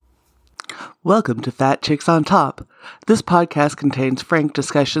Welcome to Fat Chicks on Top. This podcast contains frank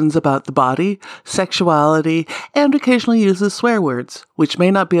discussions about the body, sexuality, and occasionally uses swear words, which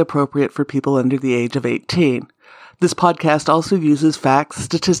may not be appropriate for people under the age of 18. This podcast also uses facts,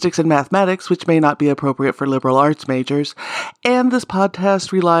 statistics, and mathematics, which may not be appropriate for liberal arts majors. And this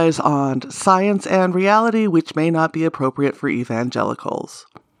podcast relies on science and reality, which may not be appropriate for evangelicals.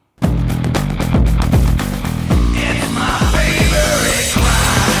 It's my favorite crime.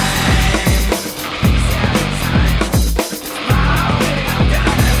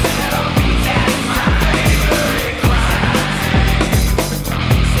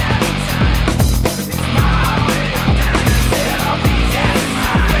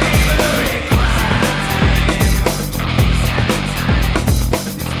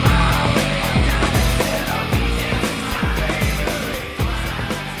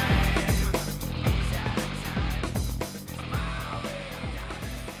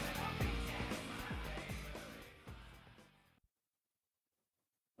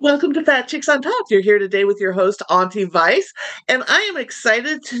 Welcome to Fat Chicks on Top. You're here today with your host, Auntie Vice, and I am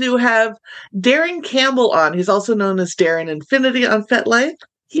excited to have Darren Campbell on. He's also known as Darren Infinity on FetLife.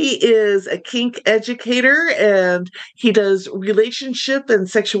 He is a kink educator, and he does relationship and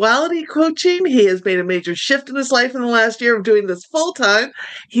sexuality coaching. He has made a major shift in his life in the last year of doing this full time.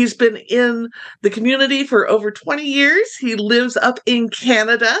 He's been in the community for over 20 years. He lives up in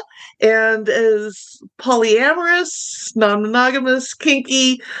Canada and is polyamorous, non-monogamous,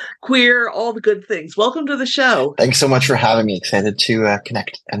 kinky, queer, all the good things. Welcome to the show. Thanks so much for having me. Excited to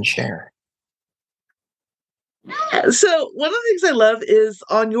connect and share. Yeah, so one of the things I love is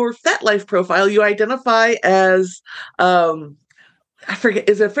on your FetLife profile, you identify as, I forget,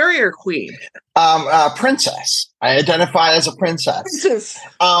 is it fairy or queen? Princess. I identify as a princess. Princess.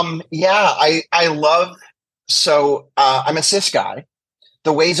 I love, I'm a cis guy.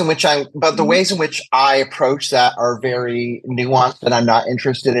 The ways in which I approach that are very nuanced, and I'm not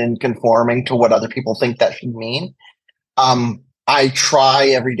interested in conforming to what other people think that should mean. I try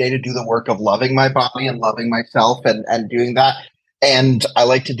every day to do the work of loving my body and loving myself and doing that. And I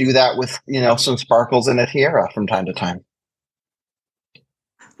like to do that with, some sparkles and a tiara from time to time.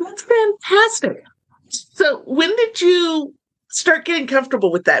 That's fantastic. So when did you start getting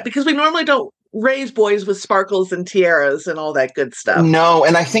comfortable with that? Because we normally don't raise boys with sparkles and tiaras and all that good stuff. No,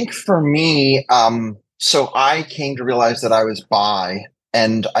 and I think for me, so I came to realize that I was bi,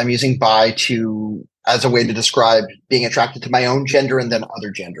 and I'm using bi as a way to describe being attracted to my own gender and then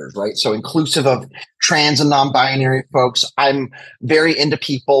other genders, right? So inclusive of trans and non-binary folks. I'm very into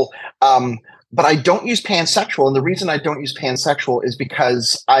people, but I don't use pansexual. And the reason I don't use pansexual is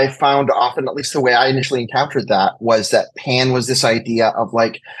because I found often, at least the way I initially encountered that, was that pan was this idea of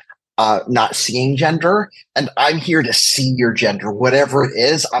not seeing gender. And I'm here to see your gender, whatever it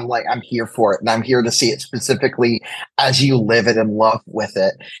is. I'm here for it. And I'm here to see it specifically as you live it and love with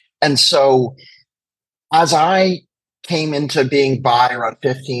it. And so as I came into being bi around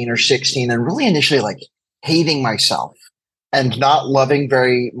 15 or 16 and really initially hating myself and not loving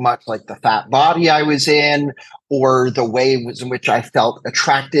very much the fat body I was in or the way in which I felt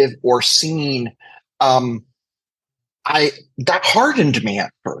attractive or seen, that hardened me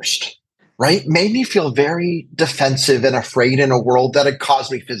at first, right? Made me feel very defensive and afraid in a world that had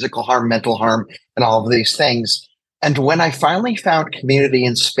caused me physical harm, mental harm, and all of these things. And when I finally found community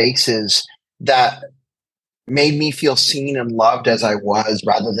and spaces that made me feel seen and loved as I was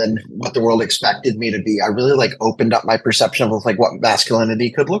rather than what the world expected me to be, I really opened up my perception of what masculinity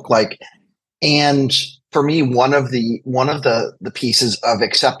could look like. And for me, one of the pieces of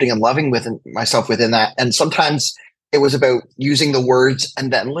accepting and loving myself within that, and sometimes it was about using the words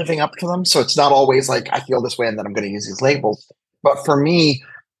and then living up to them. So it's not always I feel this way and then I'm going to use these labels. But for me,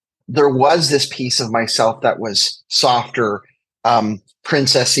 there was this piece of myself that was softer,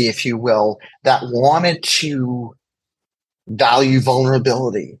 princessy, if you will, that wanted to value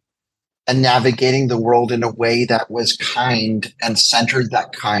vulnerability and navigating the world in a way that was kind and centered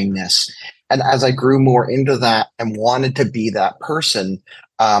that kindness. And as I grew more into that and wanted to be that person,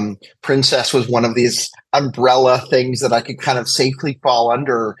 princess was one of these umbrella things that I could kind of safely fall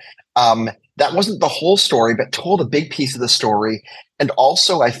under. That wasn't the whole story, but told a big piece of the story. And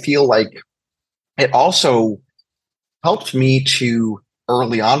also, I feel like it also helped me to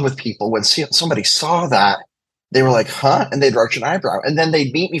early on with people when somebody saw that, they were like, huh? And they'd arch an eyebrow. And then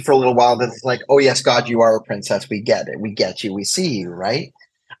they'd meet me for a little while. Then it's like, oh, yes, God, you are a princess. We get it. We get you. We see you, right?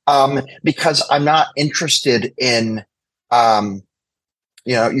 Because I'm not interested in,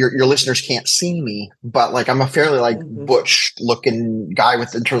 your listeners can't see me, but I'm a fairly butch looking guy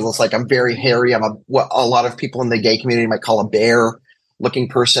with intervals. I'm very hairy. I'm what a lot of people in the gay community might call a bear looking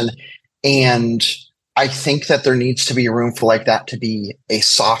person. And I think that there needs to be room for like that to be a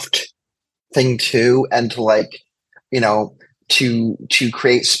soft thing too, and to like, to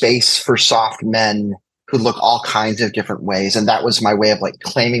create space for soft men who look all kinds of different ways. And that was my way of like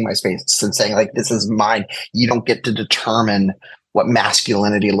claiming my space and saying like, this is mine. You don't get to determine what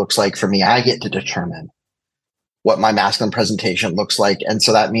masculinity looks like for me. I get to determine what my masculine presentation looks like. And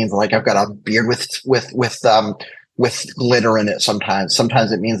so that means like I've got a beard with glitter in it sometimes.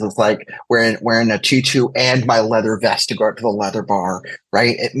 Sometimes it means it's like wearing a tutu and my leather vest to go out to the leather bar,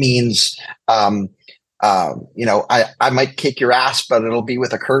 right? It means I might kick your ass, but it'll be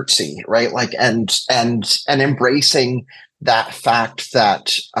with a curtsy, right? Like and embracing that fact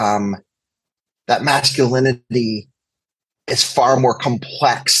that that masculinity is far more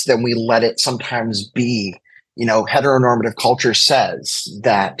complex than we let it sometimes be. Heteronormative culture says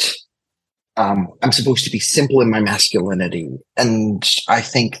that I'm supposed to be simple in my masculinity. And I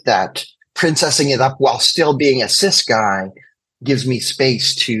think that princessing it up while still being a cis guy gives me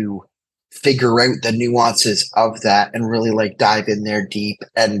space to figure out the nuances of that and really like dive in there deep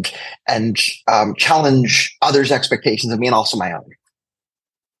and challenge others' expectations of me and also my own.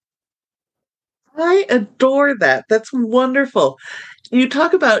 I adore that. That's wonderful. You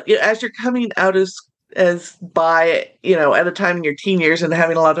talk about as you're coming out as bi, at a time in your teen years and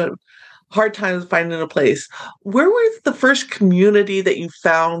having a lot of hard times finding a place. Where was the first community that you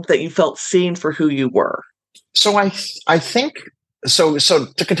found that you felt seen for who you were? So I think so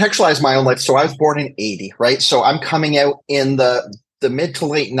to contextualize my own life. So I was born in 80, right? So I'm coming out in the mid to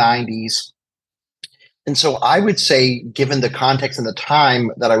late 90s. And so I would say, given the context and the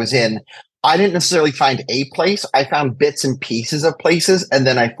time that I was in, I didn't necessarily find a place. I found bits and pieces of places, and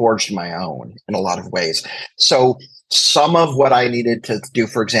then I forged my own in a lot of ways. So some of what I needed to do,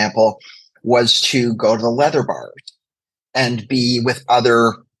 for example, was to go to the leather bars and be with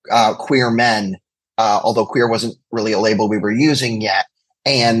other queer men, although queer wasn't really a label we were using yet.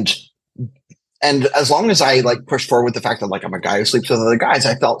 And as long as I like pushed forward with the fact that like I'm a guy who sleeps with other guys,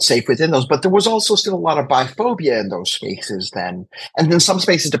 I felt safe within those. But there was also still a lot of biphobia in those spaces then. And in some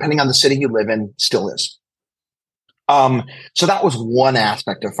spaces, depending on the city you live in, still is. So that was one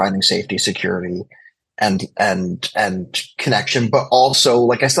aspect of finding safety, security, and connection. But also,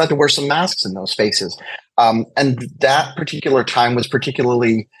 like I still had to wear some masks in those spaces. And that particular time was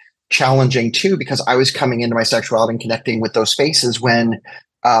particularly challenging too, because I was coming into my sexuality and connecting with those spaces when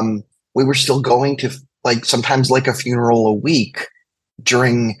we were still going to like sometimes like a funeral a week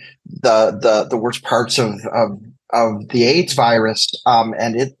during the worst parts of the AIDS virus,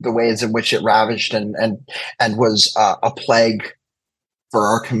 and the ways in which it ravaged and was a plague for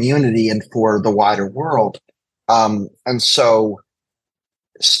our community and for the wider world. And so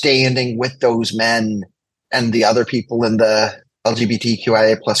standing with those men and the other people in the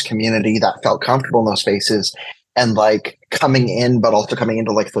LGBTQIA plus community that felt comfortable in those spaces and like coming in, but also coming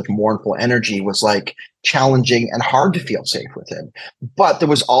into like mournful energy was like challenging and hard to feel safe within. But there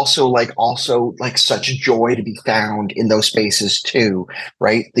was also like such joy to be found in those spaces too,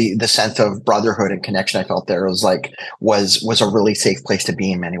 right? The sense of brotherhood and connection I felt there was a really safe place to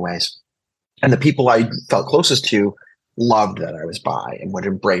be in many ways. And the people I felt closest to loved that I was bi and would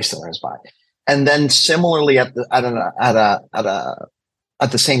embrace that I was bi. And then similarly at the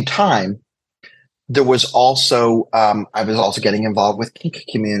same time, there was also I was also getting involved with kink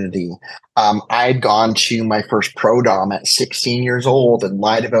community. I had gone to my first pro dom at 16 years old and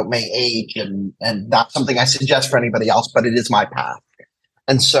lied about my age, and not something I suggest for anybody else, but it is my path.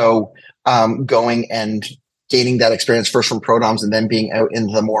 And so going and gaining that experience first from pro doms and then being out in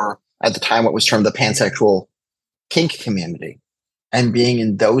the more, at the time, what was termed the pansexual kink community, and being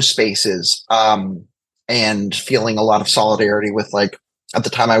in those spaces and feeling a lot of solidarity with like, at the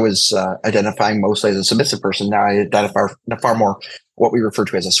time I was identifying mostly as a submissive person. Now I identify in a far more what we refer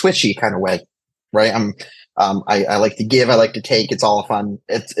to as a switchy kind of way, right? I like to give, I like to take. It's all fun.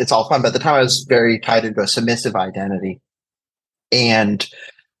 It's all fun. But at the time I was very tied into a submissive identity, and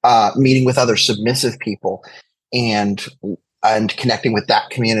meeting with other submissive people and connecting with that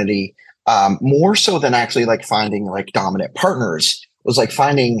community more so than actually like finding like dominant partners. It was like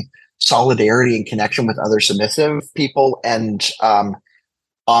finding solidarity and connection with other submissive people and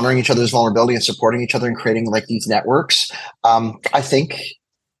honoring each other's vulnerability and supporting each other and creating like these networks. I think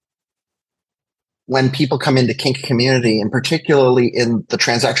when people come into kink community, and particularly in the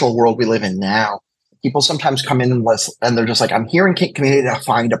transactional world we live in now, people sometimes come in and they're just like, I'm here in kink community to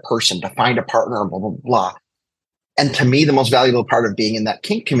find a person, to find a partner, blah, blah, blah. And to me, the most valuable part of being in that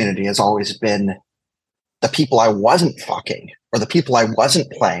kink community has always been the people I wasn't fucking or the people I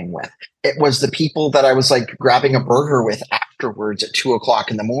wasn't playing with. It was the people that I was like grabbing a burger with after afterwards at 2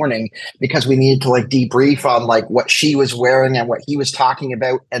 o'clock in the morning because we needed to like debrief on like what she was wearing and what he was talking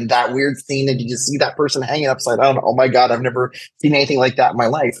about and that weird scene. And you just see that person hanging upside down. Oh my God, I've never seen anything like that in my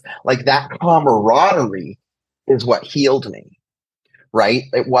life. Like that camaraderie is what healed me, right?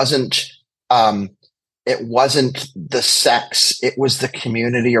 It wasn't the sex, it was the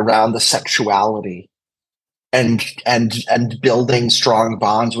community around the sexuality and building strong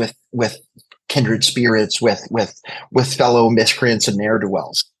bonds with kindred spirits, with fellow miscreants and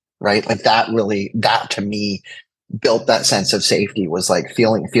ne'er-do-wells, right? Like that to me built that sense of safety, was like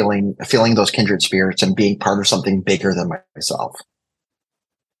feeling those kindred spirits and being part of something bigger than myself.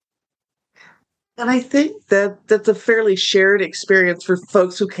 And I think that that's a fairly shared experience for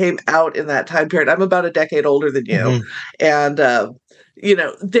folks who came out in that time period. I'm about a decade older than you. Mhm. And,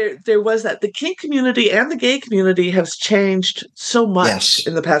 there was that. The kink community and the gay community has changed so much Yes.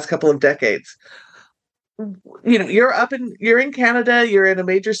 in the past couple of decades. You're in Canada, you're in a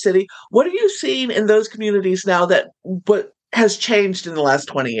major city. What are you seeing in those communities now that what has changed in the last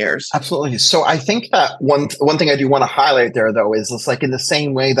 20 years? Absolutely. So I think that one thing I do want to highlight there, though, is it's like in the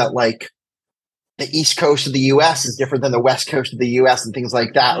same way that like the East Coast of the US is different than the West Coast of the US and things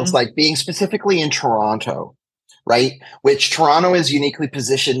like that. Mhm. It's like being specifically in Toronto, right? Which Toronto is uniquely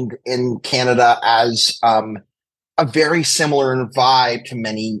positioned in Canada as a very similar vibe to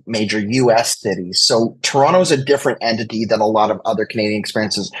many major US cities. So Toronto is a different entity than a lot of other Canadian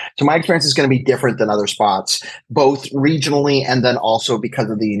experiences. So my experience is going to be different than other spots, both regionally and then also because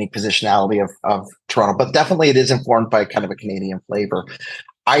of the unique positionality of Toronto. But definitely it is informed by kind of a Canadian flavor.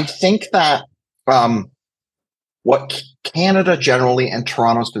 I think that what Canada generally and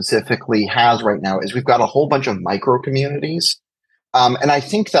Toronto specifically has right now is we've got a whole bunch of micro communities. And I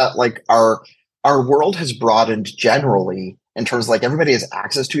think that like our world has broadened generally in terms of like everybody has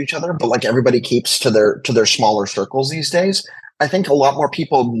access to each other, but like everybody keeps to their smaller circles these days. I think a lot more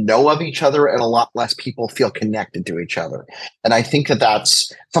people know of each other and a lot less people feel connected to each other. And I think that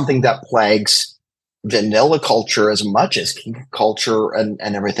that's something that plagues vanilla culture as much as kink culture and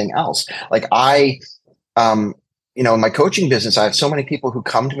everything else. Like in my coaching business, I have so many people who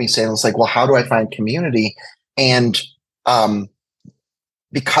come to me saying, it's like, well, how do I find community? And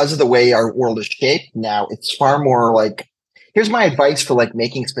because of the way our world is shaped now, it's far more like, here's my advice for like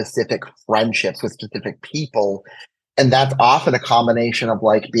making specific friendships with specific people. And that's often a combination of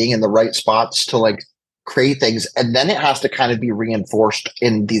like being in the right spots to like create things. And then it has to kind of be reinforced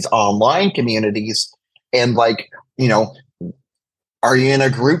in these online communities. And like, are you in a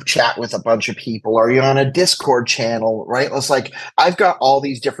group chat with a bunch of people? Are you on a Discord channel? Right? It's like, I've got all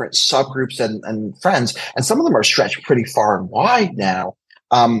these different subgroups and friends, and some of them are stretched pretty far and wide now.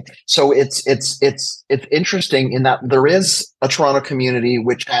 So it's interesting in that there is a Toronto community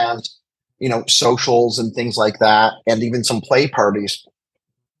which has, socials and things like that, and even some play parties.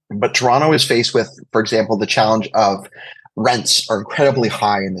 But Toronto is faced with, for example, the challenge of rents are incredibly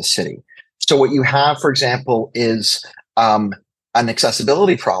high in the city. So what you have, for example, is an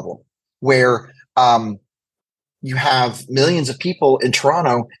accessibility problem where you have millions of people in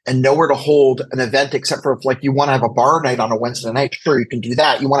Toronto and nowhere to hold an event except for if like you want to have a bar night on a Wednesday night. Sure, you can do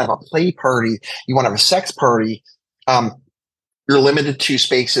that. You want to have a play party. You want to have a sex party. You're limited to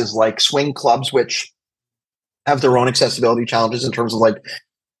spaces like swing clubs, which have their own accessibility challenges in terms of like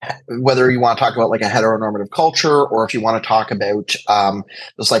whether you want to talk about like a heteronormative culture or if you want to talk about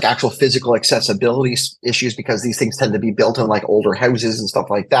just like actual physical accessibility issues, because these things tend to be built in like older houses and stuff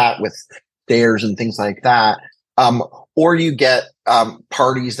like that with stairs and things like that. Or you get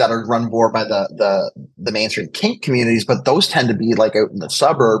parties that are run more by the mainstream kink communities, but those tend to be like out in the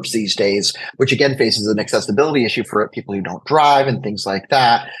suburbs these days, which again faces an accessibility issue for people who don't drive and things like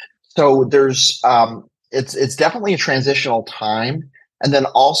that. So there's it's definitely a transitional time. And then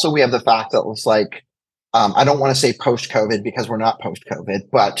also we have the fact that it's like, I don't want to say post-COVID because we're not post-COVID,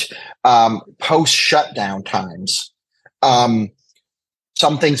 but post-shutdown times, some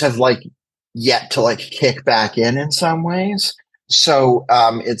things have like yet to like kick back in some ways. So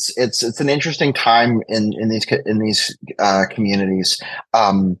it's an interesting time in these communities,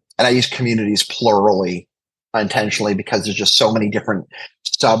 and I use communities plurally intentionally because there's just so many different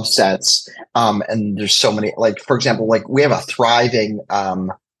subsets, and there's so many, like for example, like we have a thriving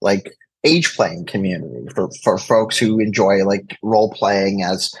like age playing community for folks who enjoy like role playing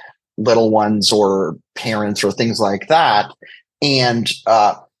as little ones or parents or things like that, and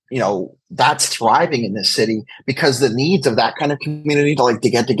that's thriving in this city because the needs of that kind of community to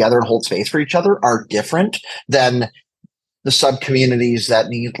get together and hold space for each other are different than the sub communities that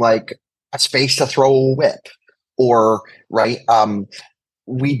need like a space to throw a whip or right.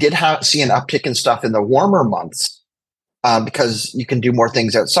 We did see an uptick in stuff in the warmer months because you can do more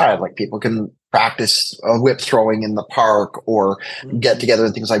things outside. Like people can practice whip throwing in the park or get together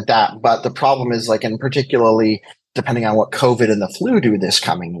and things like that. But the problem is, like, and particularly depending on what COVID and the flu do this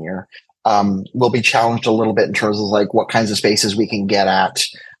coming year, we'll be challenged a little bit in terms of like what kinds of spaces we can get at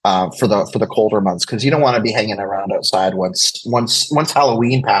for the colder months, because you don't want to be hanging around outside once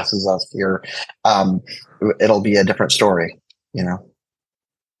Halloween passes us here. It'll be a different story, you know.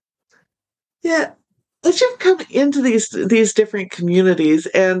 Yeah. As you've come into these different communities,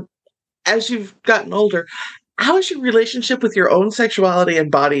 and as you've gotten older, how has your relationship with your own sexuality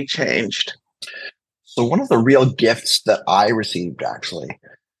and body changed? So one of the real gifts that I received actually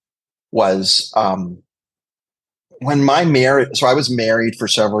was when my marriage. So I was married for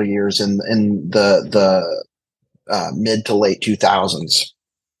several years in the mid to late 2000s,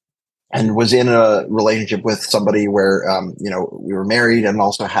 and was in a relationship with somebody where we were married and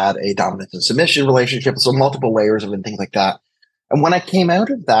also had a dominance and submission relationship, so multiple layers of it and things like that. And when I came out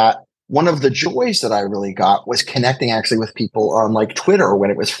of that, one of the joys that I really got was connecting actually with people on like Twitter when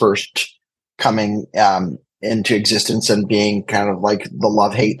it was first coming into existence and being kind of like the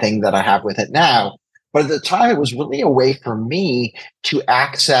love-hate thing that I have with it now. But at the time, it was really a way for me to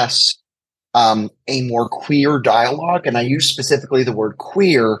access a more queer dialogue. And I use specifically the word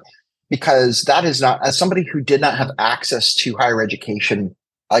queer because that is not, as somebody who did not have access to higher education,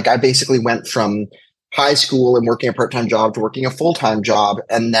 like I basically went from high school and working a part-time job to working a full-time job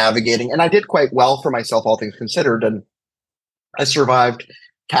and navigating. And I did quite well for myself, all things considered. And I survived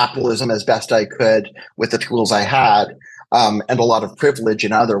capitalism as best I could with the tools I had, and a lot of privilege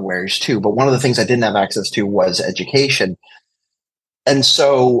in other ways too. But one of the things I didn't have access to was education. And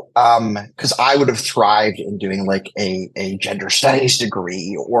so, because I would have thrived in doing like a gender studies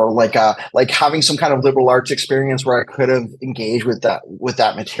degree or like having some kind of liberal arts experience where I could have engaged with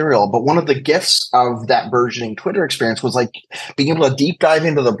that material. But one of the gifts of that burgeoning Twitter experience was like being able to deep dive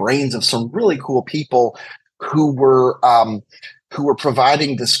into the brains of some really cool people who were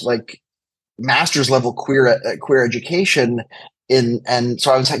providing this like master's level queer education. And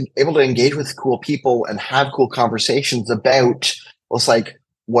so I was like, able to engage with cool people and have cool conversations about, it's like,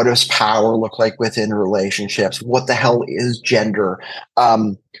 what does power look like within relationships? What the hell is gender?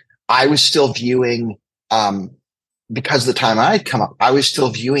 I was still viewing, because the time I'd come up, I was still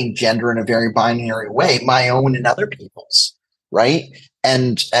viewing gender in a very binary way, my own and other people's, right?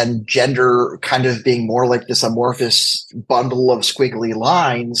 And gender kind of being more like this amorphous bundle of squiggly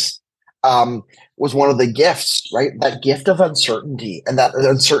lines, was one of the gifts, right? That gift of uncertainty. And that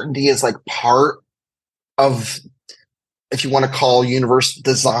uncertainty is like part of, if you want to call universe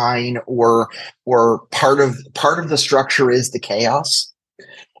design, or part of the structure is the chaos.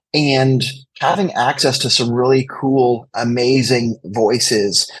 And having access to some really cool, amazing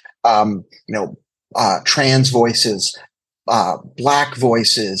voices, trans voices, Black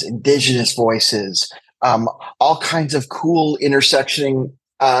voices, Indigenous voices, all kinds of cool intersections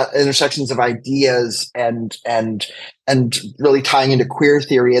of ideas, and really tying into queer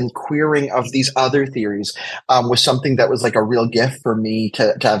theory and queering of these other theories, was something that was like a real gift for me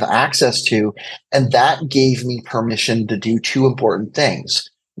to have access to. And that gave me permission to do two important things.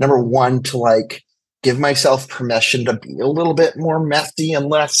 Number one, to like give myself permission to be a little bit more messy and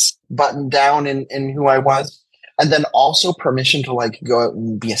less buttoned down in who I was. And then also permission to like go out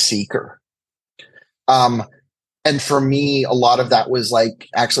and be a seeker. And for me, a lot of that was like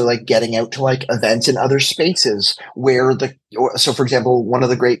actually like getting out to like events in other spaces where so for example, one of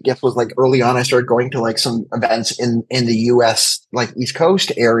the great gifts was like early on, I started going to like some events in the US, like East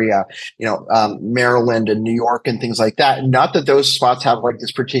Coast area, Maryland and New York and things like that. Not that those spots have like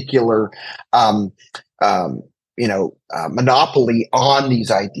this particular, monopoly on these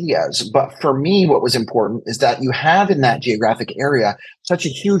ideas. But for me, what was important is that you have in that geographic area such a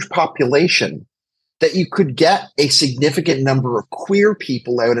huge population that you could get a significant number of queer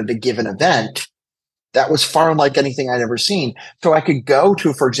people out at a given event that was far unlike anything I'd ever seen. So I could go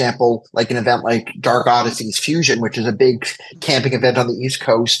to, for example, like an event like Dark Odysseys Fusion, which is a big camping event on the East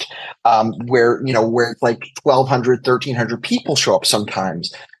Coast, where like 1,200, 1,300 people show up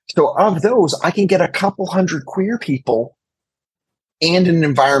sometimes. So of those, I can get a couple hundred queer people and an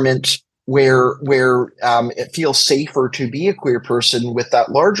environment where it feels safer to be a queer person with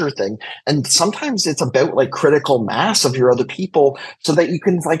that larger thing. And sometimes it's about like critical mass of your other people, so that you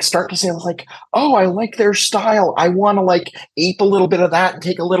can like start to say like, oh, I like their style. I want to like ape a little bit of that and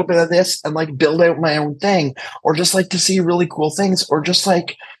take a little bit of this and like build out my own thing, or just like to see really cool things, or just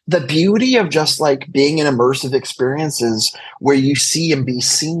like the beauty of just like being in immersive experiences where you see and be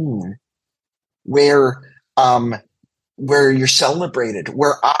seen, where you're celebrated,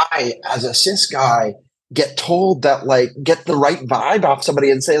 where I, as a cis guy, get told that, like, get the right vibe off somebody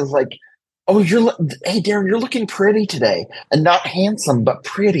and say, like, oh, hey, Darren, you're looking pretty today, and not handsome, but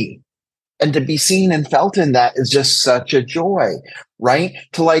pretty. And to be seen and felt in that is just such a joy, right?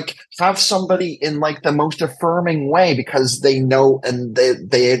 To like have somebody in like the most affirming way because they know and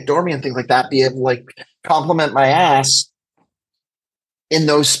they adore me and things like that, be able to like compliment my ass in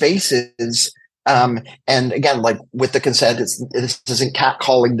those spaces. And again, like with the consent, this isn't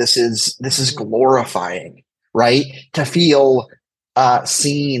catcalling. This is glorifying, right? To feel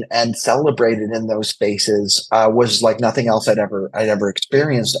seen and celebrated in those spaces was like nothing else I'd ever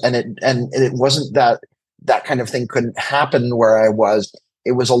experienced. And it wasn't that kind of thing couldn't happen where I was.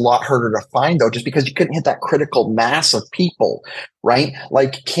 It was a lot harder to find though, just because you couldn't hit that critical mass of people, right?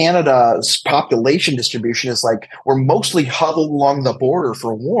 Like Canada's population distribution is like we're mostly huddled along the border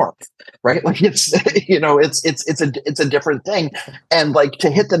for warmth, right? Like it's it's a different thing. And like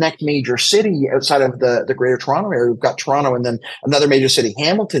to hit the next major city outside of the Greater Toronto area, we've got Toronto and then another major city,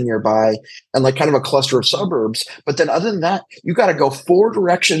 Hamilton, nearby, and like kind of a cluster of suburbs. But then other than that, you got to go 4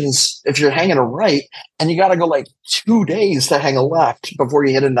 directions if you're hanging a right, and you got to go like 2 days to hang a left before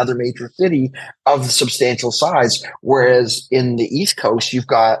you hit another major city of substantial size. Whereas in the East Coast, you've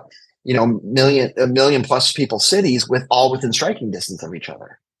got, a million plus people cities with all within striking distance of each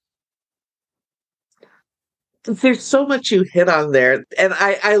other. There's so much you hit on there, and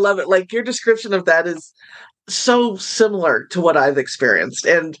I love it. Like your description of that is so similar to what I've experienced.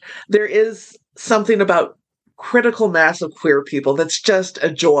 And there is something about critical mass of queer people that's just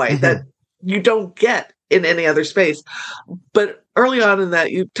a joy that you don't get in any other space. But early on in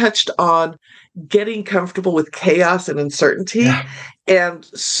that, you touched on getting comfortable with chaos and uncertainty. Yeah. And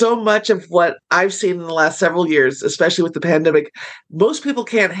so much of what I've seen in the last several years, especially with the pandemic, most people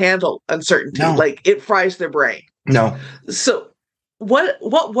can't handle uncertainty. No. Like it fries their brain. No. So what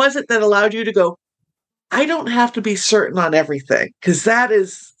was it that allowed you to go, I don't have to be certain on everything? Because that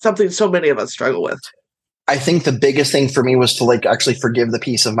is something so many of us struggle with. I think the biggest thing for me was to like actually forgive the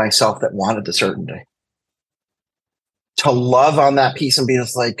piece of myself that wanted the certainty. To love on that piece and be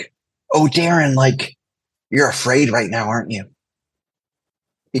just like, oh, Darren, like you're afraid right now, aren't you?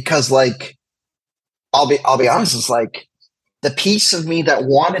 Because like, I'll be honest, it's like the piece of me that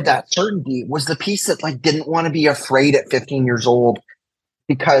wanted that certainty was the piece that like didn't want to be afraid at 15 years old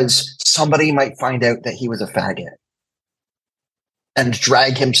because somebody might find out that he was a faggot and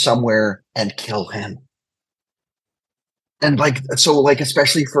drag him somewhere and kill him. And like, so like,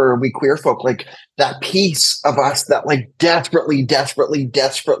 especially for we queer folk, like that piece of us that like desperately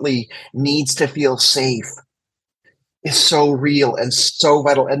needs to feel safe is so real and so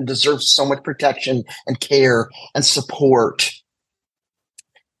vital and deserves so much protection and care and support.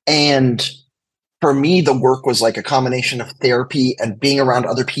 And for me, the work was like a combination of therapy and being around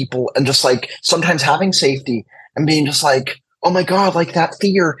other people and just like sometimes having safety and being just like, oh my God, like that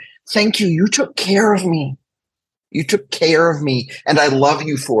fear. Thank you. You took care of me. You took care of me and I love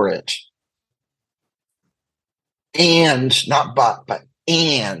you for it. And not but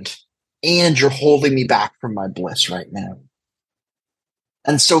and you're holding me back from my bliss right now.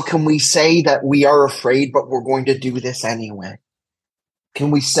 And so can we say that we are afraid, but we're going to do this anyway?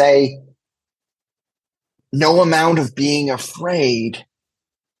 Can we say no amount of being afraid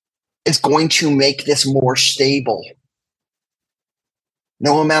is going to make this more stable?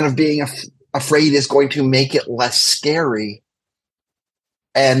 No amount of being afraid is going to make it less scary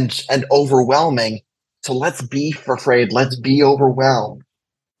and overwhelming. So let's be afraid. Let's be overwhelmed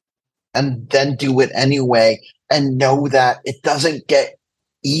and then do it anyway. And know that it doesn't get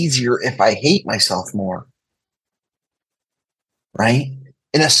easier if I hate myself more. Right?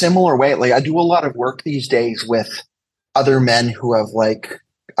 In a similar way, like I do a lot of work these days with other men who have like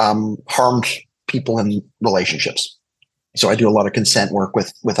harmed people in relationships. So I do a lot of consent work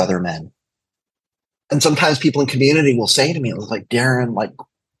with other men. And sometimes people in community will say to me, like, Darren, like,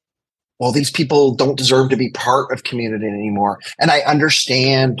 well, these people don't deserve to be part of community anymore. And I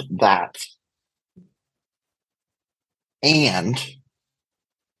understand that. And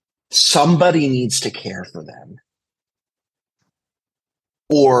somebody needs to care for them,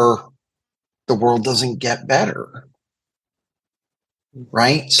 or the world doesn't get better,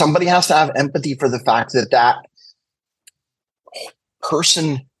 right? Somebody has to have empathy for the fact that that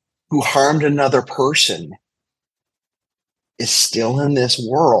person who harmed another person is still in this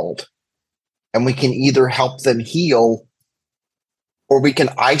world, and we can either help them heal or we can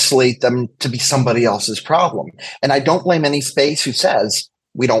isolate them to be somebody else's problem. And I don't blame any space who says,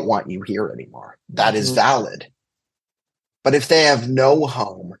 we don't want you here anymore. That is valid. But if they have no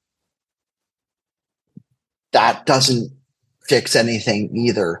home, that doesn't fix anything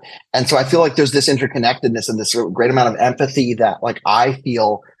either. And so I feel like there's this interconnectedness and this great amount of empathy that like I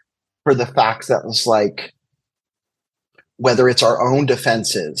feel for the facts that it's like, whether it's our own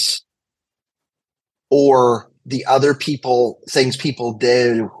defenses or the other things people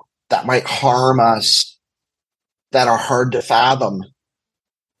did that might harm us, that are hard to fathom,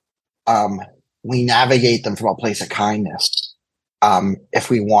 we navigate them from a place of kindness if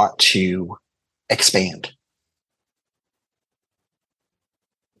we want to expand.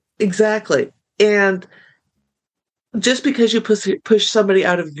 Exactly. And just because you push somebody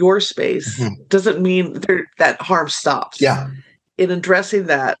out of your space doesn't mean that harm stops. Yeah. In addressing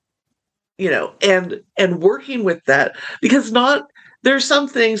that, and working with that, because there's some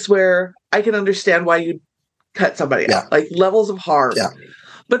things where I can understand why you cut somebody out, like levels of harm. Yeah.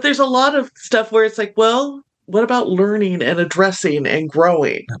 But there's a lot of stuff where it's like, well, what about learning and addressing and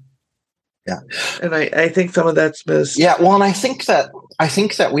growing? Yeah. And I think some of that's missed. Yeah. Well, and I think that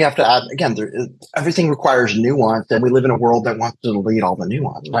we have to add, again, everything requires nuance, and we live in a world that wants to delete all the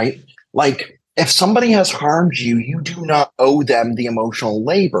nuance, right? Like, if somebody has harmed you, you do not owe them the emotional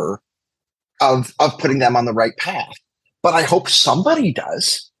labor of putting them on the right path. But I hope somebody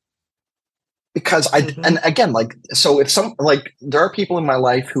does. Because and again, like, so if there are people in my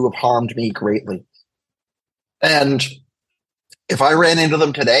life who have harmed me greatly. And if I ran into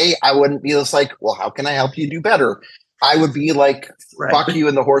them today, I wouldn't be just like, well, how can I help you do better? I would be like, fuck you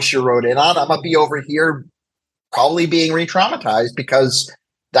and the horse you rode in on. I'm gonna be over here probably being re-traumatized because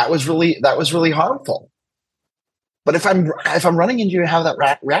that was really harmful. But if I'm running into you and have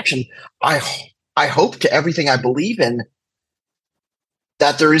that reaction, I hope to everything I believe in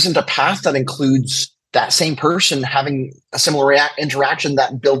that there isn't a path that includes that same person having a similar interaction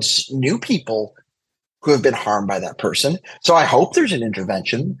that builds new people who have been harmed by that person. So I hope there's an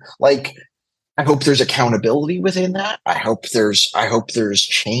intervention. Like, I hope there's accountability within that. I hope there's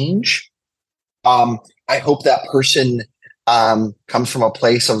change. I hope that person comes from a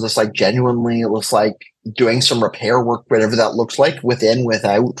place of just like genuinely, it looks like doing some repair work, whatever that looks like, within,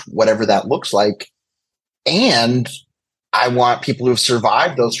 without, whatever that looks like. And I want people who have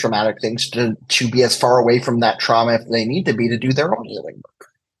survived those traumatic things to be as far away from that trauma if they need to be to do their own healing work.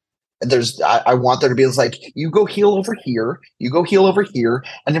 I want there to be like, you go heal over here, you go heal over here.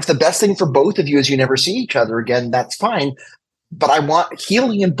 And if the best thing for both of you is you never see each other again, that's fine. But I want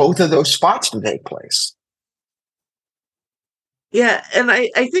healing in both of those spots to take place. Yeah, and I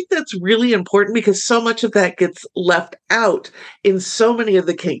think that's really important because so much of that gets left out in so many of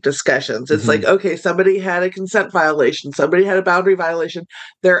the kink discussions. It's like, okay, somebody had a consent violation, somebody had a boundary violation,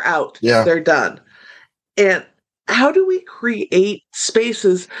 they're out, they're done. And how do we create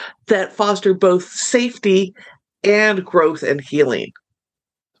spaces that foster both safety and growth and healing?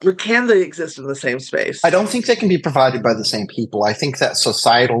 Or can they exist in the same space? I don't think they can be provided by the same people. I think that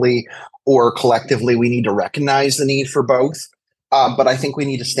societally or collectively, we need to recognize the need for both. But I think we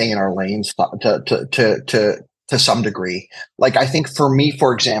need to stay in our lanes to some degree. Like, I think for me,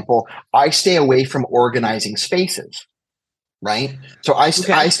 for example, I stay away from organizing spaces, right? So I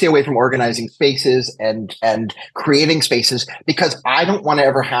stay away from organizing spaces and creating spaces because I don't want to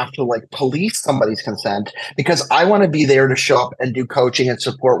ever have to like police somebody's consent, because I want to be there to show up and do coaching and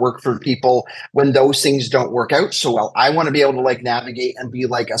support work for people when those things don't work out so well. I want to be able to like navigate and be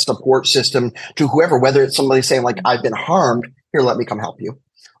like a support system to whoever, whether it's somebody saying like, I've been harmed, here, let me come help you.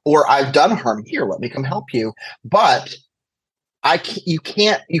 Or I've done harm, here, let me come help you. But you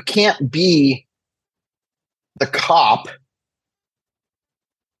can't be the cop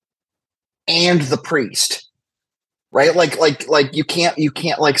and the priest, right? Like you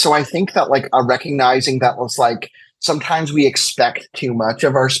can't like, so I think that like a recognizing that was like, sometimes we expect too much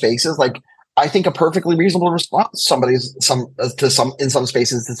of our spaces. Like, I think a perfectly reasonable response in some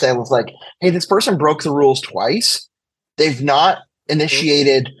spaces to say was like, hey, this person broke the rules twice. They've not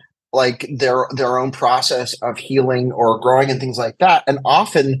initiated like their own process of healing or growing and things like that. And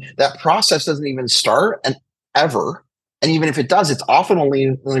often that process doesn't even start ever. And even if it does, it's often only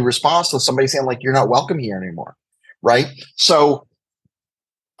in response to somebody saying like, you're not welcome here anymore. Right. So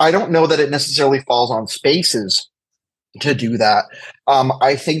I don't know that it necessarily falls on spaces to do that.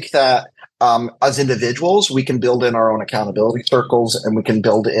 I think that as individuals, we can build in our own accountability circles and we can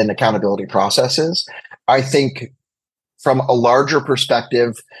build in accountability processes. I think from a larger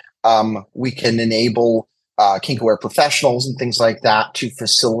perspective, we can enable kink-aware professionals and things like that to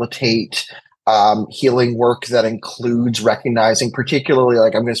facilitate healing work that includes recognizing, particularly,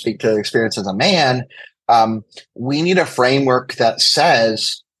 like I'm going to speak to experience as a man, we need a framework that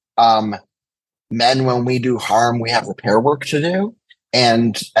says men, when we do harm, we have repair work to do.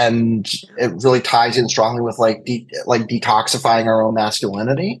 and it really ties in strongly with like detoxifying our own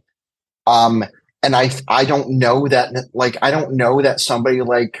masculinity. And I don't know that somebody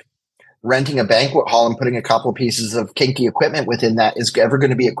like renting a banquet hall and putting a couple of pieces of kinky equipment within that is ever going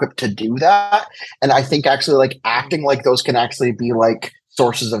to be equipped to do that. And I think actually like acting like those can actually be like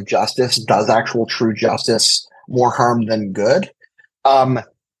sources of justice does actual true justice more harm than good.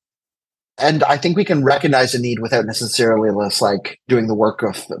 And I think we can recognize the need without necessarily just like doing the work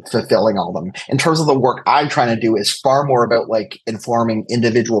of fulfilling all of them. In terms of the work I'm trying to do is far more about like informing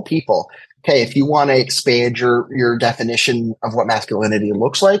individual people. Okay, if you want to expand your definition of what masculinity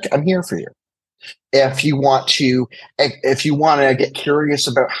looks like, I'm here for you. If you want to get curious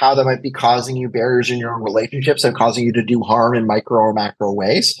about how that might be causing you barriers in your own relationships and causing you to do harm in micro or macro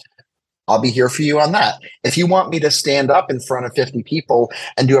ways, I'll be here for you on that. If you want me to stand up in front of 50 people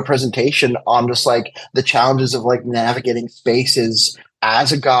and do a presentation on just like the challenges of like navigating spaces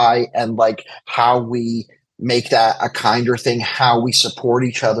as a guy and like how we make that a kinder thing, how we support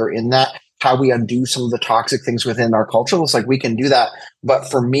each other in that, how we undo some of the toxic things within our culture, it's like we can do that. But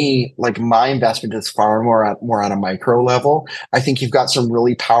for me, like my investment is far more on a micro level. I think you've got some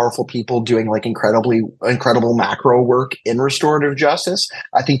really powerful people doing like incredible macro work in restorative justice.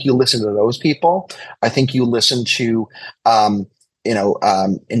 I think you listen to those people. I think you listen to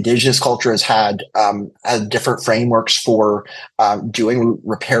indigenous culture has had different frameworks for doing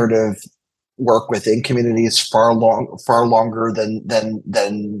reparative work within communities far longer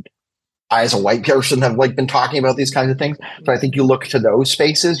than I, as a white person, have like been talking about these kinds of things. So I think you look to those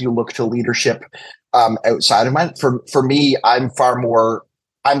spaces, you look to leadership outside of mine. For me, I'm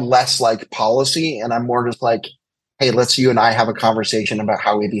less like policy, and I'm more just like, hey, let's you and I have a conversation about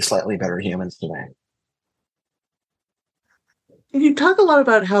how we be slightly better humans today. You talk a lot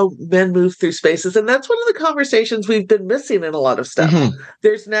about how men move through spaces, and that's one of the conversations we've been missing in a lot of stuff. Mm-hmm.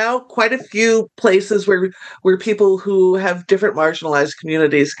 There's now quite a few places where people who have different marginalized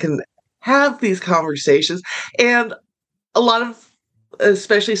communities can have these conversations, and a lot of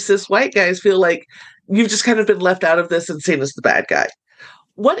especially cis white guys feel like you've just kind of been left out of this and seen as the bad guy.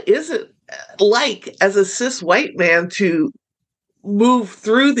 What is it like as a cis white man to move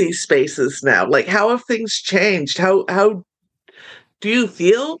through these spaces now? Like, how have things changed? How do you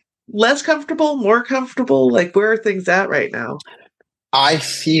feel less comfortable, more comfortable? Like, where are things at right now? I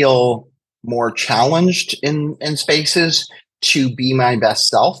feel more challenged in spaces to be my best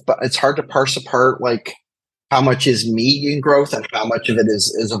self, but it's hard to parse apart like how much is me in growth and how much of it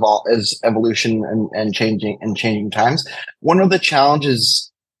is evolution and changing times. One of the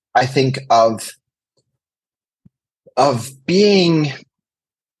challenges I think of being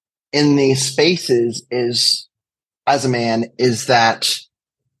in these spaces is, as a man, is that,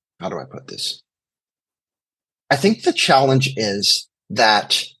 how do I put this? I think the challenge is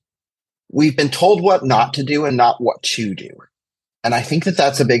that we've been told what not to do and not what to do. And I think that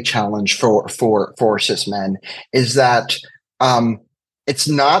that's a big challenge for cis men, is that it's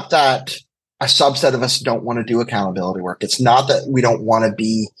not that a subset of us don't want to do accountability work. It's not that we don't want to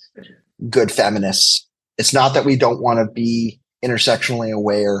be good feminists. It's not that we don't want to be intersectionally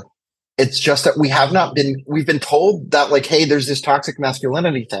aware. It's just that we've been told that like, hey, there's this toxic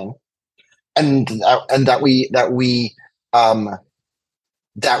masculinity thing, and that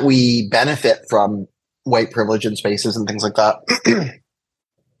we benefit from white privilege in spaces and things like that.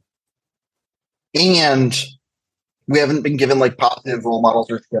 And we haven't been given like positive role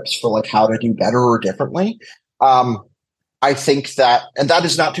models or scripts for like how to do better or differently. I think that, and that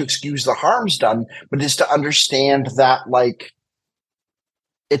is not to excuse the harms done, but is to understand that like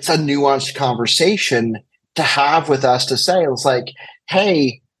it's a nuanced conversation to have with us to say, it's like,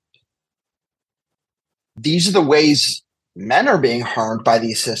 hey, these are the ways men are being harmed by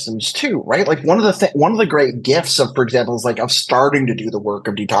these systems too, right? Like one of the great gifts of, for example, is like of starting to do the work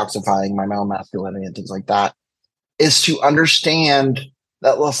of detoxifying my male masculinity and things like that, is to understand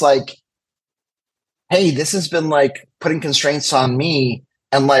that it's like, hey, this has been like putting constraints on me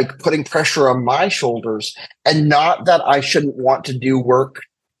and like putting pressure on my shoulders, and not that I shouldn't want to do work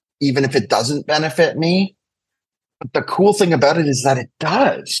even if it doesn't benefit me. But the cool thing about it is that it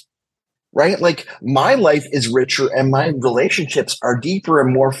does. Right? Like my life is richer and my relationships are deeper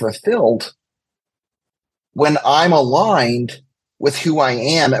and more fulfilled when I'm aligned with who I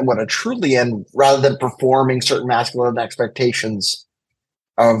am and what I truly am, rather than performing certain masculine expectations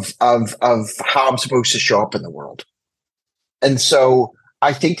of how I'm supposed to show up in the world. And so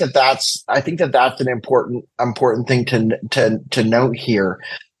I think that that's an important thing to note here.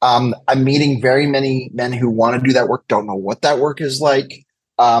 I'm meeting very many men who want to do that work, don't know what that work is like.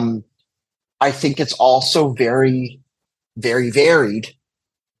 I think it's also very, very varied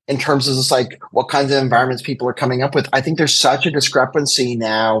in terms of just like what kinds of environments people are coming up with. I think there's such a discrepancy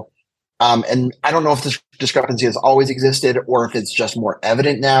now. And I don't know if this discrepancy has always existed or if it's just more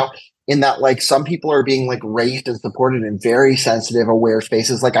evident now, in that like some people are being like raised and supported in very sensitive, aware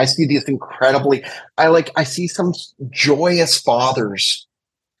spaces. Like I see these I see some joyous fathers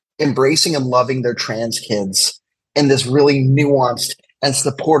embracing and loving their trans kids in this really nuanced and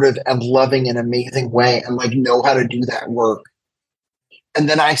supportive and loving and amazing way, and like know how to do that work. And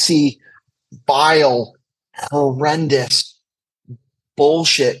then I see vile, horrendous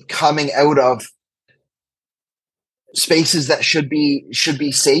bullshit coming out of spaces that should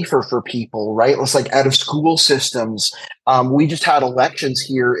be safer for people, right? It's like out of school systems. We just had elections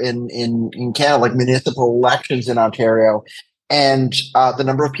here in Canada, like municipal elections in Ontario, and the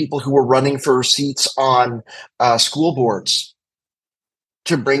number of people who were running for seats on school boards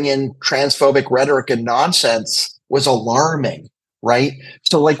to bring in transphobic rhetoric and nonsense was alarming, right?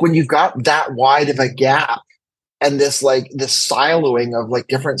 So like when you've got that wide of a gap and this siloing of like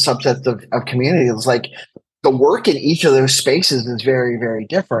different subsets of communities, like the work in each of those spaces is very, very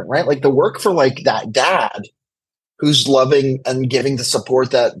different, right? Like the work for like that dad who's loving and giving the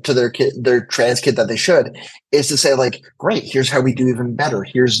support that to their trans kid that they should, is to say like, great, here's how we do even better.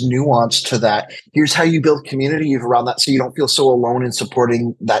 Here's nuance to that. Here's how you build community around that so you don't feel so alone in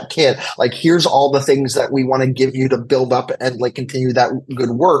supporting that kid. Like, here's all the things that we want to give you to build up and like continue that good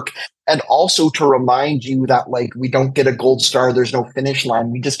work. And also to remind you that like, we don't get a gold star. There's no finish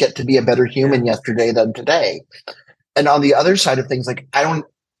line. We just get to be a better human yesterday than today. And on the other side of things, like,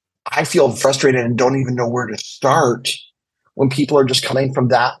 I feel frustrated and don't even know where to start when people are just coming from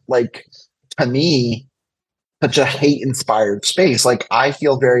that, like, to me, such a hate-inspired space. Like, I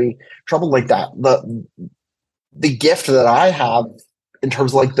feel very troubled like that. The gift that I have in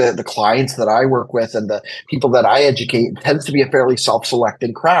terms of like the clients that I work with and the people that I educate tends to be a fairly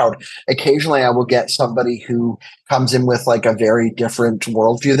self-selecting crowd. Occasionally I will get somebody who comes in with like a very different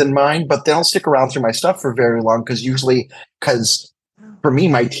worldview than mine, but they don't stick around through my stuff for very long because for me,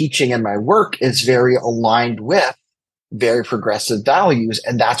 my teaching and my work is very aligned with very progressive values,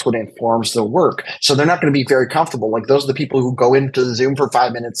 and that's what informs the work. So they're not going to be very comfortable. Like, those are the people who go into the Zoom for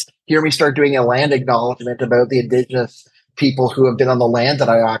 5 minutes, hear me start doing a land acknowledgement about the Indigenous people who have been on the land that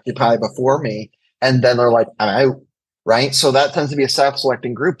I occupy before me, and then they're like, I'm out, right? So that tends to be a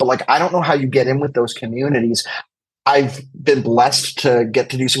self-selecting group. But like, I don't know how you get in with those communities. I've been blessed to get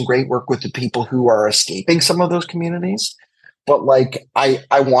to do some great work with the people who are escaping some of those communities. But like, I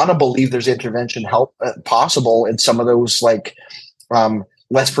want to believe there's intervention help possible in some of those like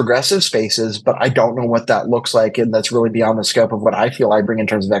less progressive spaces, but I don't know what that looks like, and that's really beyond the scope of what I feel I bring in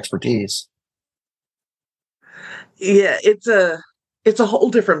terms of expertise. Yeah, it's a whole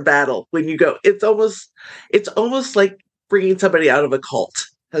different battle when you go. It's almost like bringing somebody out of a cult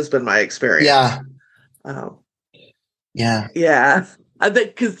has been my experience. Yeah,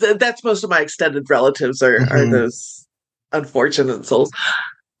 because that's most of my extended relatives are those unfortunate souls.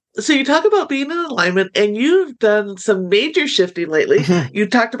 So you talk about being in alignment, and you've done some major shifting lately. You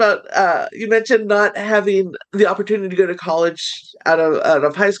talked about, you mentioned not having the opportunity to go to college out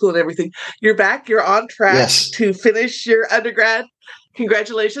of high school and everything. You're back. You're on track to finish your undergrad.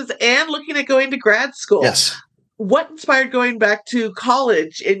 Congratulations. And looking at going to grad school. Yes. What inspired going back to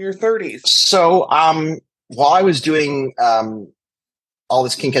college in your 30s? So while I was doing all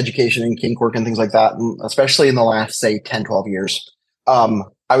this kink education and kink work and things like that, and especially in the last, say, 10, 12 years,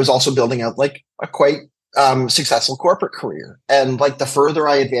 I was also building out like a quite successful corporate career. And like, the further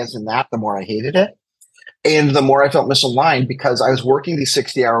I advanced in that, the more I hated it. And the more I felt misaligned, because I was working these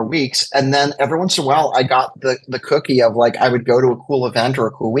 60-hour weeks. And then every once in a while, I got the cookie of like, I would go to a cool event or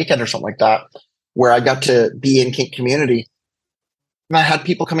a cool weekend or something like that, where I got to be in kink community. And I had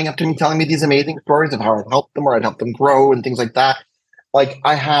people coming up to me telling me these amazing stories of how I'd helped them or I'd helped them grow and things like that. Like,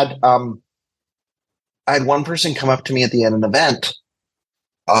 I had one person come up to me at the end of an event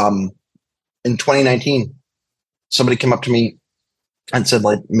in 2019. Somebody came up to me and said,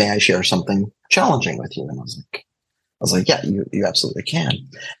 like, may I share something challenging with you? And I was like, yeah, you absolutely can.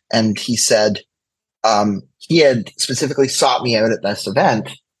 And he said he had specifically sought me out at this event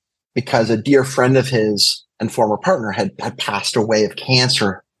because a dear friend of his and former partner had passed away of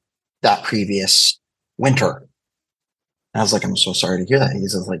cancer that previous winter. And I was like, I'm so sorry to hear that. He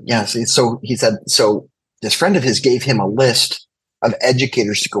says, like, yes. So he said, so this friend of his gave him a list of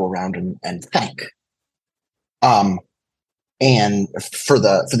educators to go around and thank. And for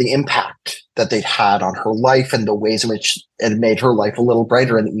the impact that they'd had on her life and the ways in which it made her life a little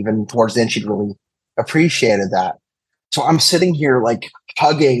brighter. And even towards the end, she'd really appreciated that. So I'm sitting here like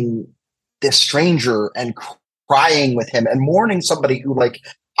hugging this stranger and crying with him and mourning somebody who like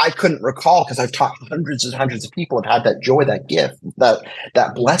I couldn't recall because I've taught hundreds and hundreds of people have had that joy, that gift,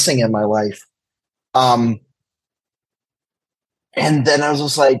 that blessing in my life. And then I was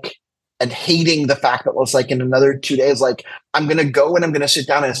just like, and hating the fact that it was like in another 2 days, like I'm going to go and I'm going to sit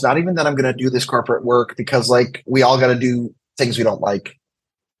down. And it's not even that I'm going to do this corporate work because like we all got to do things we don't like.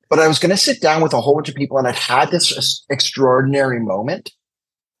 But I was going to sit down with a whole bunch of people and I'd had this extraordinary moment.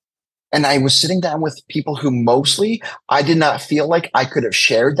 And I was sitting down with people who mostly I did not feel like I could have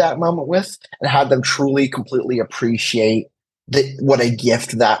shared that moment with and had them truly, completely appreciate what a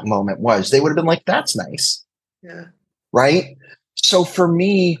gift that moment was. They would have been like, that's nice. Yeah. Right. So for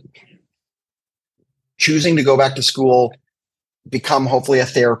me, choosing to go back to school, become hopefully a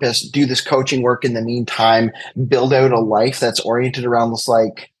therapist, do this coaching work in the meantime, build out a life that's oriented around this,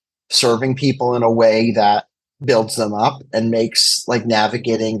 like serving people in a way that builds them up and makes like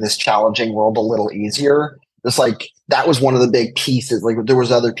navigating this challenging world a little easier. It's like, that was one of the big pieces. Like there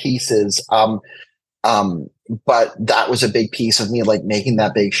was other pieces. But that was a big piece of me like making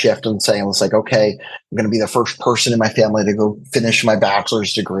that big shift and saying, it's like, okay, I'm going to be the first person in my family to go finish my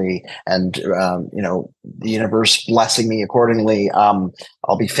bachelor's degree. And, the universe blessing me accordingly. I'll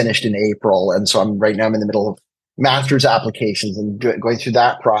be finished in April. And so I'm in the middle of master's applications and going through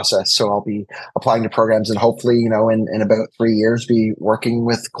that process. So I'll be applying to programs and hopefully, in about 3 years, be working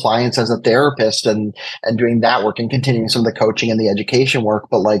with clients as a therapist and doing that work and continuing some of the coaching and the education work,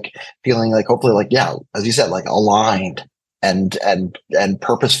 but like feeling like hopefully like, yeah, as you said, like aligned and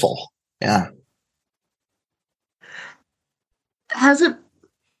purposeful. Yeah.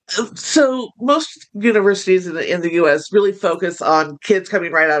 So most universities in the US really focus on kids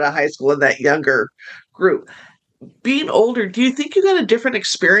coming right out of high school in that younger group. Being older, do you think you got a different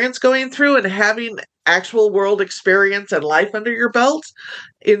experience going through and having actual world experience and life under your belt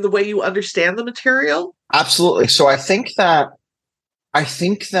in the way you understand the material? Absolutely. So I think that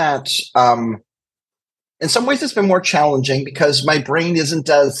in some ways it's been more challenging because my brain isn't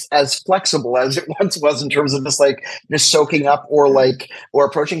as flexible as it once was in terms of just soaking up or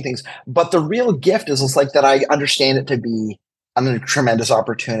approaching things. But the real gift is just like that I understand it to be a tremendous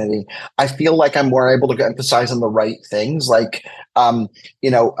opportunity. I feel like I'm more able to emphasize on the right things. I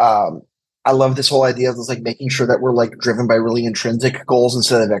love this whole idea of this, like making sure that we're like driven by really intrinsic goals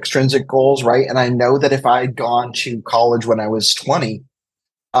instead of extrinsic goals, right? And I know that if I had gone to college when I was 20,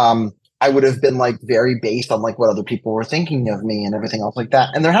 I would have been like very based on like what other people were thinking of me and everything else like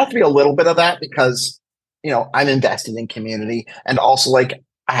that. And there has to be a little bit of that because, I'm invested in community and also like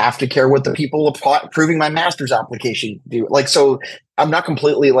I have to care what the people approving my master's application do. Like, so I'm not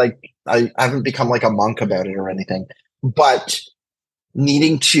completely like, I haven't become like a monk about it or anything, but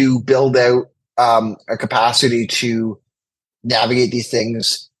needing to build out a capacity to navigate these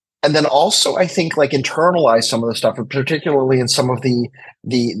things. And then also, I think like internalize some of the stuff, particularly in some of the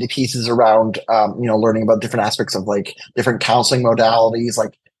pieces around, learning about different aspects of like different counseling modalities,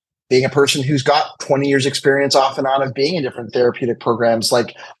 like being a person who's got 20 years experience off and on of being in different therapeutic programs,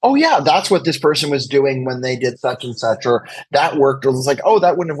 like, oh yeah, that's what this person was doing when they did such and such, or that worked, or it's like, oh,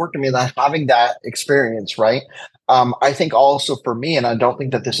 that wouldn't have worked to me, that having that experience, right? I think also for me, and I don't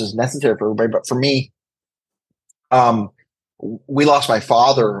think that this is necessary for everybody, but for me, we lost my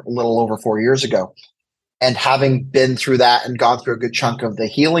father a little over 4 years ago. And having been through that and gone through a good chunk of the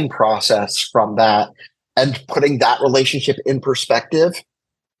healing process from that and putting that relationship in perspective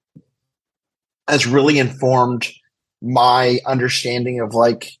has really informed my understanding of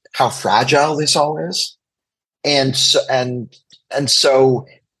like how fragile this all is. And so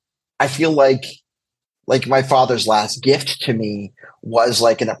I feel like my father's last gift to me was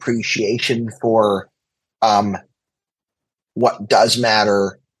like an appreciation for what does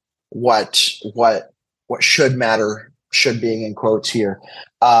matter, what should matter, should being in quotes here,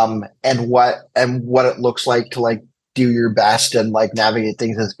 and what it looks like to like do your best and like navigate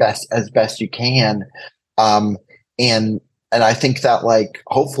things as best you can. And I think that like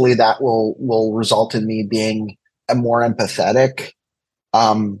hopefully that will result in me being a more empathetic,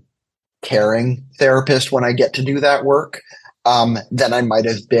 caring therapist when I get to do that work than I might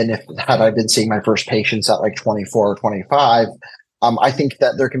have been had I been seeing my first patients at like 24 or 25. I think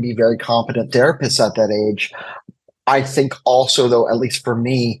that there can be very competent therapists at that age. I think also, though, at least for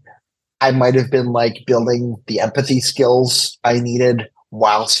me, I might have been like building the empathy skills I needed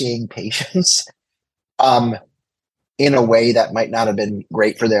while seeing patients in a way that might not have been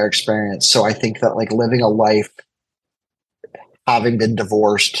great for their experience. So I think that like living a life, having been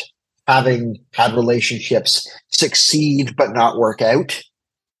divorced, having had relationships succeed but not work out,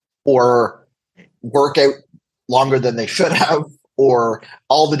 or work out longer than they should have, or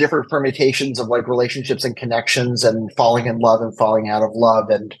all the different permutations of like relationships and connections and falling in love and falling out of love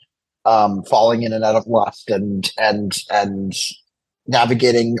and falling in and out of lust and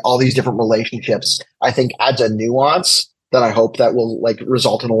navigating all these different relationships, I think adds a nuance that I hope that will like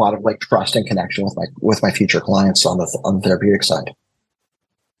result in a lot of like trust and connection with my future clients on the therapeutic side.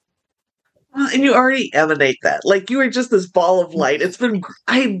 And you already emanate that. Like you are just this ball of light.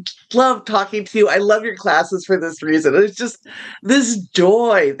 I love talking to you. I love your classes for this reason. It's just this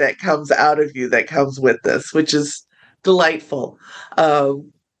joy that comes out of you that comes with this, which is delightful.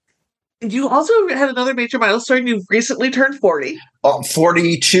 You also had another major milestone. You've recently turned 40.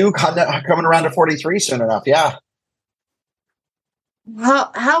 42, coming around to 43 soon enough. Yeah.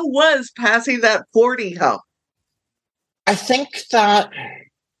 How was passing that 40 hump? I think that,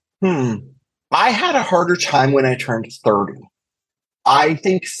 I had a harder time when I turned 30. I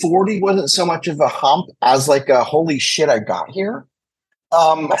think 40 wasn't so much of a hump as like a holy shit, I got here.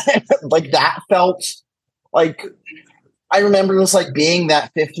 Like that felt like, I remember just like being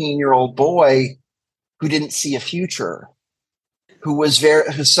that 15-year-old boy who didn't see a future, who was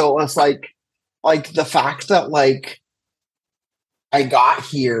so it's like the fact that like I got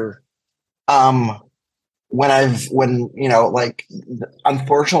here, when you know, like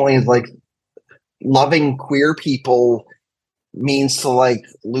unfortunately, like loving queer people means to like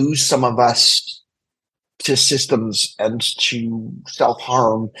lose some of us to systems and to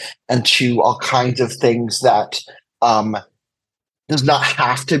self-harm and to all kinds of things that does not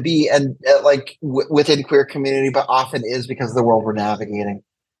have to be and within queer community, but often is because of the world we're navigating.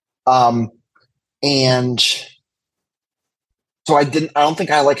 And so I don't think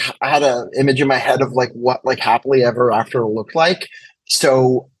I had an image in my head of like what like happily ever after looked like.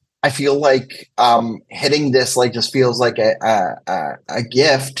 So I feel like hitting this like just feels like a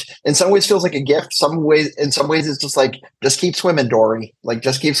gift. In some ways feels like a gift. In some ways it's just like, just keep swimming, Dory. Like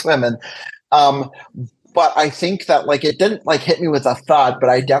just keep swimming. But I think that like it didn't like hit me with a thought, but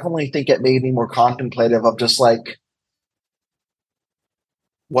I definitely think it made me more contemplative of just like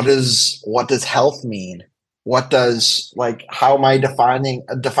what does health mean? What does like how am I defining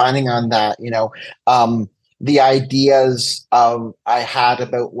on that? You know, the ideas I had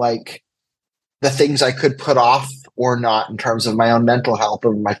about like the things I could put off or not in terms of my own mental health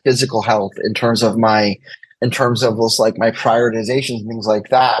or my physical health, in terms of those like my prioritizations and things like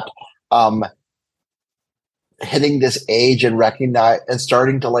that. Hitting this age and recognize and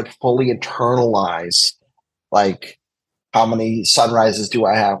starting to like fully internalize like how many sunrises do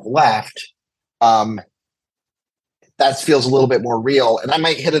I have left, that feels a little bit more real. And I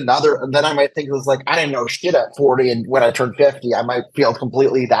might hit another, and then I might think it was like, I didn't know shit at 40, and when I turn 50 I might feel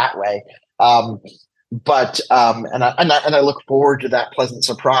completely that way. But I look forward to that pleasant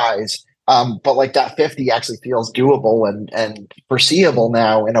surprise. But like that 50 actually feels doable and foreseeable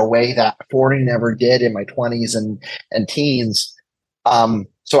now in a way that 40 never did in my 20s and teens.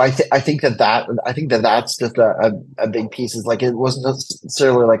 So I think that's just a big piece. Is like, it wasn't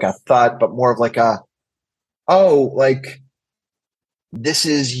necessarily like a thought, but more of like like this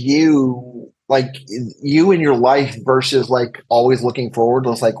is you, like you in your life versus like always looking forward.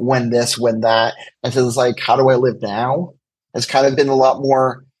 It's like when this, when that. And so it's like, how do I live now? It's kind of been a lot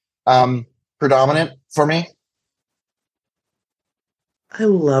more predominant for me. I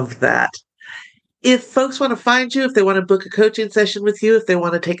love that. If folks want to find you, if they want to book a coaching session with you, if they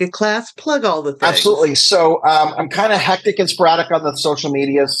want to take a class, plug all the things. Absolutely. So I'm kind of hectic and sporadic on the social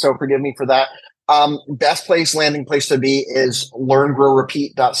media, so forgive me for that. Best landing place to be is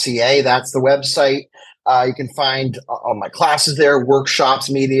learngrowrepeat.ca. That's the website. You can find all my classes there, workshops,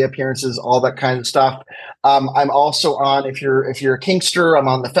 media appearances, all that kind of stuff. I'm also on, if you're a Kinkster, I'm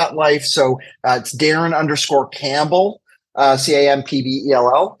on the FetLife. So it's Darren_Campbell,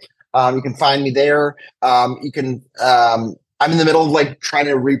 CAMPBELL. You can find me there. You can, I'm in the middle of like trying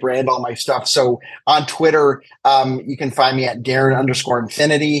to rebrand all my stuff. So on Twitter, you can find me at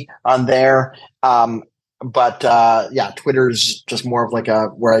Darren_Infinity on there. Yeah, Twitter's just more of like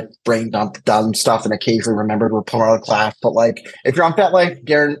where I brain dump dumb stuff and occasionally remember to promote a class. But like, if you're on FetLife,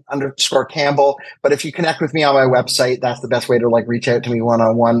 Darren_Campbell. But if you connect with me on my website, that's the best way to like reach out to me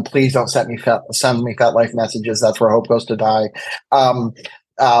one-on-one. Please don't send me FetLife messages. That's where hope goes to die.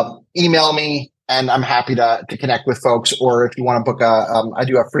 Email me and I'm happy to connect with folks. Or if you want to book I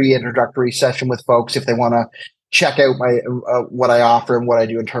do a free introductory session with folks if they want to check out my what I offer and what I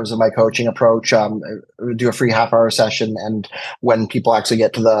do in terms of my coaching approach. Do a free half-hour session, and when people actually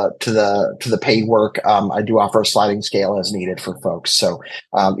get to the paid work, I do offer a sliding scale as needed for folks. So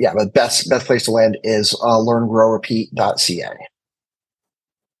yeah, the best place to land is learngrowrepeat.ca.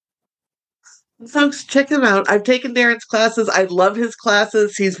 Folks, check him out. I've taken Darren's classes. I love his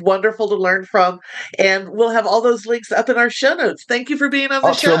classes. He's wonderful to learn from. And we'll have all those links up in our show notes. Thank you for being on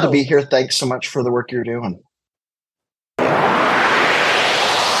the show. Thrilled to be here. Thanks so much for the work you're doing.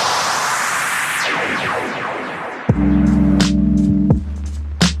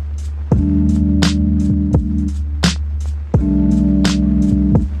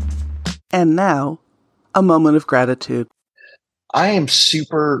 And now, a moment of gratitude. I am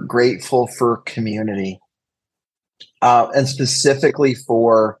super grateful for community, and specifically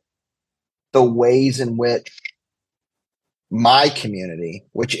for the ways in which my community,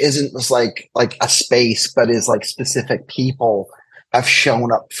 which isn't just like a space, but is like specific people, have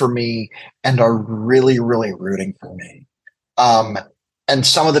shown up for me and are really, really rooting for me. And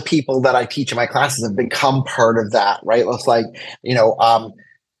some of the people that I teach in my classes have become part of that, right? It's like,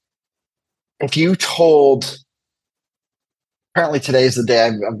 if you told, apparently today is the day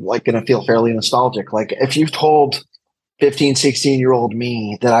I'm like going to feel fairly nostalgic. Like if you told 15, 16-year-old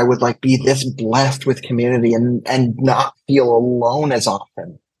me that I would like be this blessed with community and not feel alone as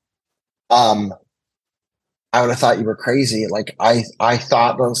often, I would have thought you were crazy. Like I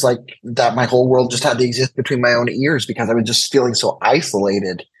thought it was like that my whole world just had to exist between my own ears because I was just feeling so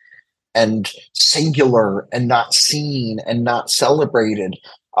isolated and singular and not seen and not celebrated.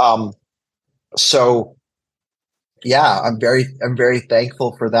 So yeah, I'm very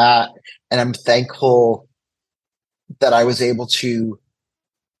thankful for that. And I'm thankful that I was able to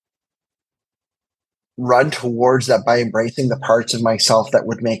run towards that by embracing the parts of myself that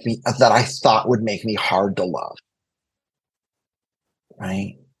I thought would make me hard to love.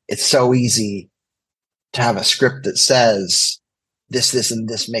 Right? It's so easy to have a script that says this, and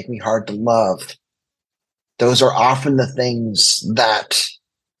this make me hard to love. Those are often the things that,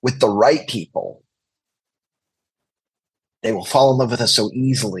 with the right people, they will fall in love with us so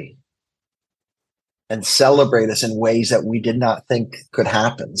easily and celebrate us in ways that we did not think could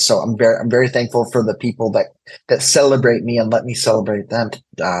happen. So I'm very thankful for the people that celebrate me and let me celebrate them.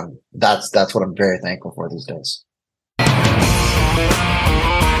 That's what I'm very thankful for these days.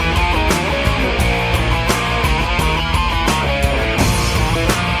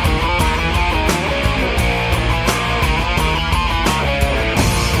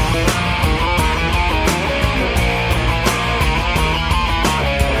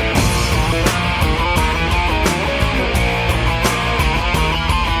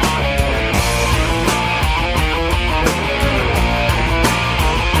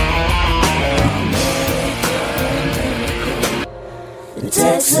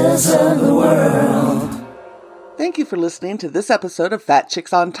 Texas of the world. Thank you for listening to this episode of Fat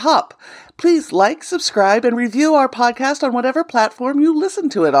Chicks on Top. Please like, subscribe, and review our podcast on whatever platform you listen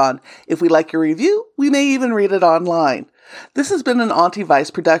to it on. If we like your review, we may even read it online. This has been an Auntie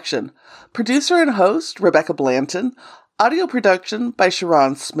Vice production. Producer and host, Rebecca Blanton. Audio production by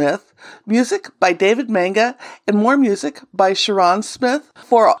Sharon Smith. Music by David Manga. And more music by Sharon Smith.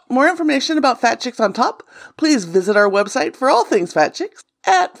 For more information about Fat Chicks on Top, please visit our website for all things Fat Chicks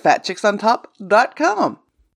at fatchicksontop.com.